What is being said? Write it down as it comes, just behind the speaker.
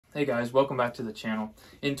Hey guys, welcome back to the channel.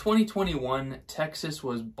 In 2021, Texas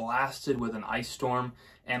was blasted with an ice storm,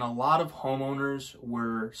 and a lot of homeowners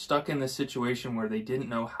were stuck in this situation where they didn't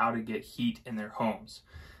know how to get heat in their homes.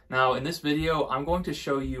 Now, in this video, I'm going to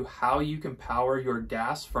show you how you can power your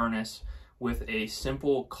gas furnace with a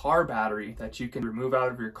simple car battery that you can remove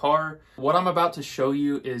out of your car. What I'm about to show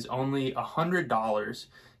you is only $100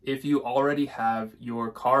 if you already have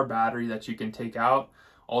your car battery that you can take out.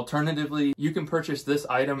 Alternatively, you can purchase this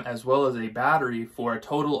item as well as a battery for a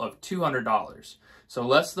total of $200. So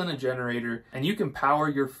less than a generator, and you can power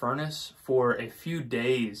your furnace for a few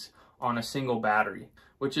days on a single battery,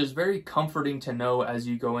 which is very comforting to know as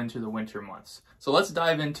you go into the winter months. So let's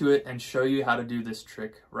dive into it and show you how to do this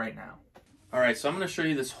trick right now. All right, so I'm going to show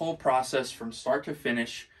you this whole process from start to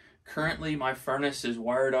finish. Currently, my furnace is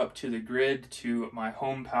wired up to the grid to my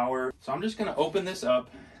home power. So I'm just going to open this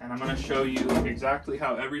up and I'm going to show you exactly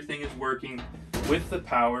how everything is working with the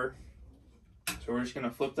power. So we're just going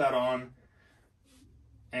to flip that on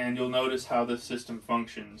and you'll notice how the system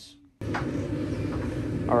functions.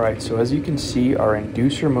 All right, so as you can see, our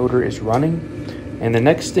inducer motor is running. And the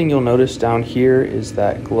next thing you'll notice down here is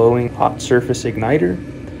that glowing hot surface igniter.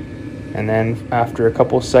 And then after a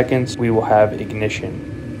couple seconds, we will have ignition.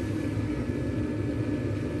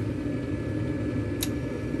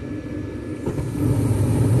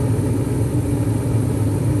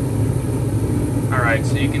 Alright,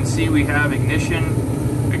 so you can see we have ignition.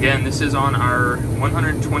 Again, this is on our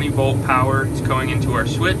 120 volt power. It's going into our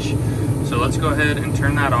switch. So let's go ahead and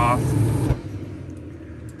turn that off.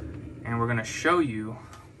 And we're going to show you,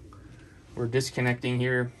 we're disconnecting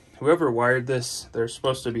here. Whoever wired this, there's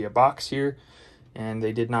supposed to be a box here, and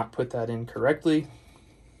they did not put that in correctly.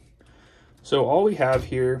 So all we have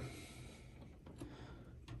here,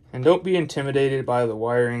 and don't be intimidated by the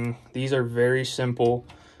wiring. These are very simple.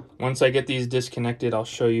 Once I get these disconnected, I'll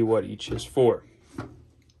show you what each is for.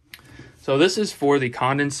 So this is for the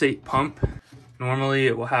condensate pump. Normally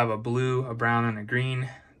it will have a blue, a brown, and a green.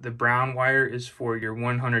 The brown wire is for your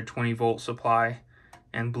 120 volt supply,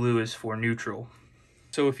 and blue is for neutral.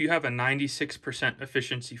 So if you have a 96%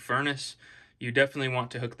 efficiency furnace, you definitely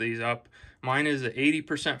want to hook these up. Mine is an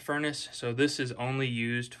 80% furnace, so this is only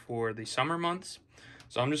used for the summer months.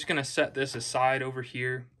 So I'm just gonna set this aside over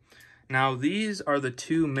here. Now these are the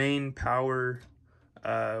two main power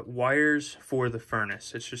wires for the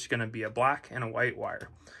furnace. It's just gonna be a black and a white wire.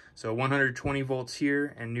 So 120 volts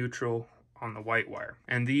here and neutral on the white wire.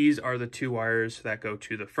 And these are the two wires that go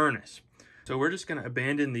to the furnace. So we're just gonna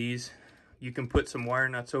abandon these. You can put some wire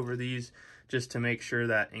nuts over these just to make sure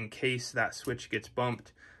that in case that switch gets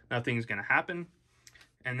bumped, nothing's gonna happen.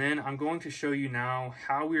 And then I'm going to show you now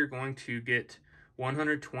how we're going to get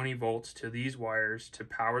 120 volts to these wires to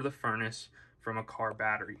power the furnace from a car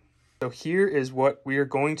battery. So here is what we are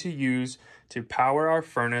going to use to power our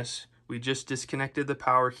furnace. We just disconnected the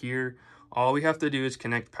power here. All we have to do is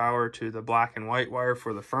connect power to the black and white wire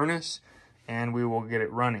for the furnace, and we will get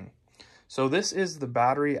it running. So this is the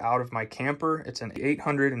battery out of my camper. It's an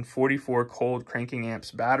 844 cold cranking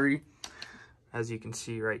amps battery, as you can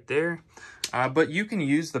see right there. But you can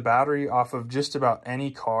use the battery off of just about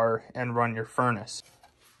any car and run your furnace.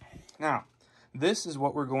 Now, this is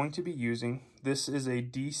what we're going to be using. This is a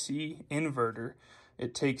DC inverter.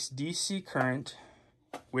 It takes DC current,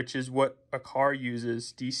 which is what a car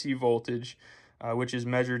uses, DC voltage, which is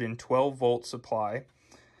measured in 12 volt supply.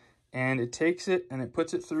 And it takes it and it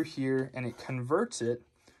puts it through here and it converts it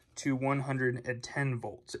to 110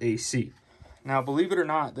 volts AC. Now, believe it or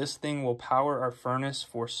not, this thing will power our furnace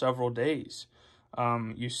for several days.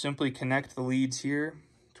 You simply connect the leads here,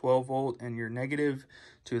 12 volt and your negative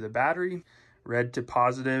to the battery, red to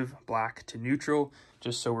positive, black to neutral,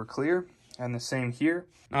 just so we're clear, and the same here.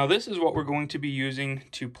 Now, this is what we're going to be using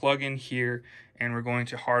to plug in here, and we're going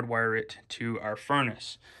to hardwire it to our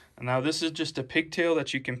furnace. And now, this is just a pigtail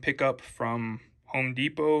that you can pick up from Home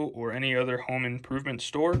Depot or any other home improvement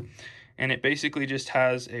store. And it basically just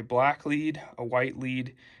has a black lead, a white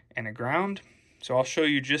lead, and a ground. So I'll show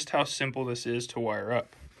you just how simple this is to wire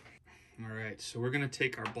up. All right, so we're gonna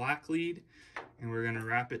take our black lead and we're gonna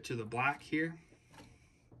wrap it to the black here.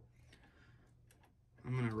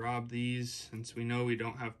 I'm gonna rob these since we know we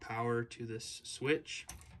don't have power to this switch.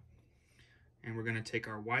 And we're gonna take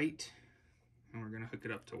our white and we're gonna hook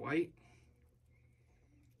it up to white.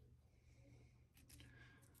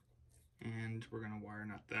 And we're gonna wire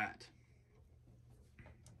nut that.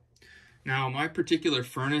 Now, my particular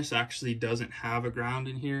furnace actually doesn't have a ground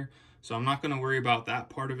in here, so I'm not going to worry about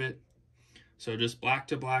that part of it. So just black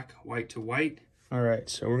to black, white to white. All right,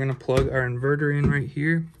 so we're going to plug our inverter in right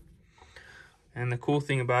here. And the cool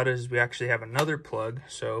thing about it is we actually have another plug.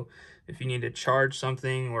 So if you need to charge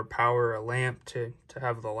something or power a lamp to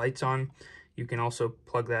have the lights on, you can also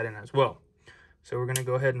plug that in as well. So we're gonna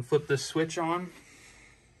go ahead and flip this switch on.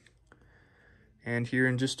 And here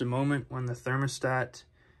in just a moment, when the thermostat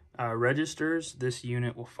registers, this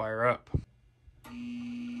unit will fire up.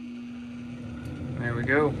 There we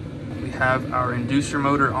go. We have our inducer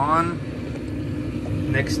motor on.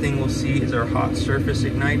 Next thing we'll see is our hot surface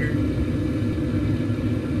igniter.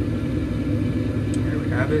 There we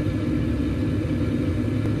have it.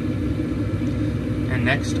 And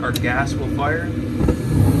next, our gas will fire.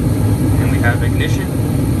 And we have ignition.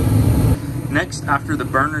 Next, after the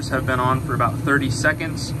burners have been on for about 30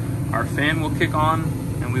 seconds, our fan will kick on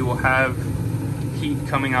and we will have heat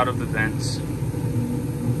coming out of the vents.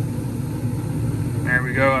 There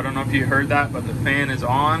we go. I don't know if you heard that, but the fan is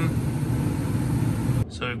on.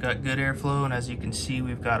 So we've got good airflow, and as you can see,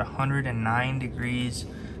 we've got 109 degrees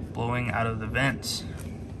blowing out of the vents.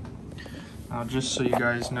 Now, just so you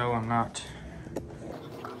guys know I'm not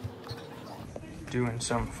doing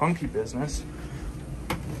some funky business,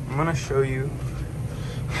 I'm gonna show you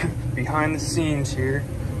behind the scenes here.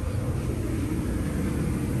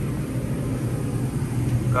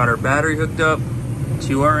 Got our battery hooked up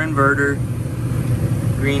to our inverter.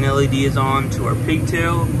 Green LED is on to our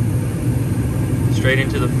pigtail, straight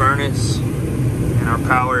into the furnace, and our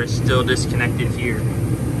power is still disconnected here.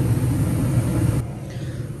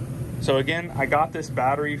 So again, I got this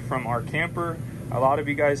battery from our camper. A lot of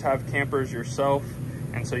you guys have campers yourself,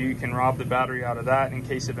 and so you can rob the battery out of that in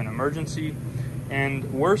case of an emergency.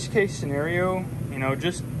 And worst case scenario, you know,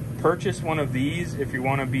 just purchase one of these if you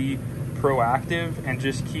want to be proactive, and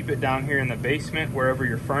just keep it down here in the basement wherever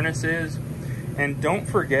your furnace is. And don't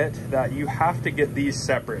forget that you have to get these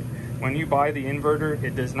separate. When you buy the inverter,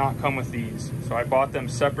 it does not come with these. So I bought them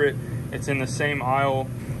separate. It's in the same aisle.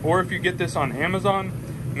 Or if you get this on Amazon,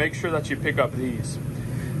 make sure that you pick up these.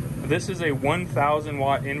 This is a 1000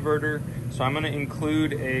 watt inverter, so I'm going to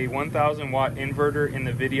include a 1000 watt inverter in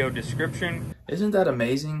the video description. Isn't that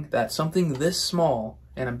amazing that something this small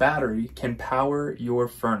and a battery can power your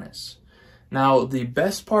furnace? Now, the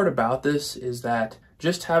best part about this is that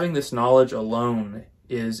just having this knowledge alone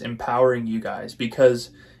is empowering you guys, because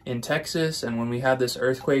in Texas and when we had this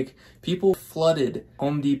earthquake, people flooded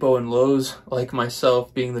Home Depot and Lowe's, like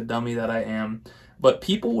myself being the dummy that I am. But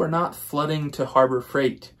people were not flooding to Harbor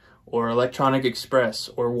Freight or Electronic Express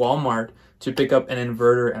or Walmart to pick up an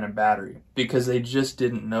inverter and a battery, because they just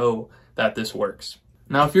didn't know that this works.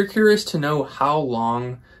 Now, if you're curious to know how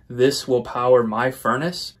long this will power my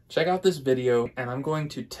furnace, check out this video, and I'm going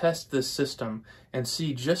to test this system and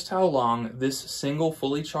see just how long this single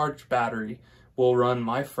fully charged battery will run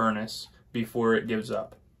my furnace before it gives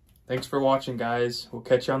up. Thanks for watching, guys. We'll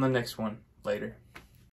catch you on the next one. Later.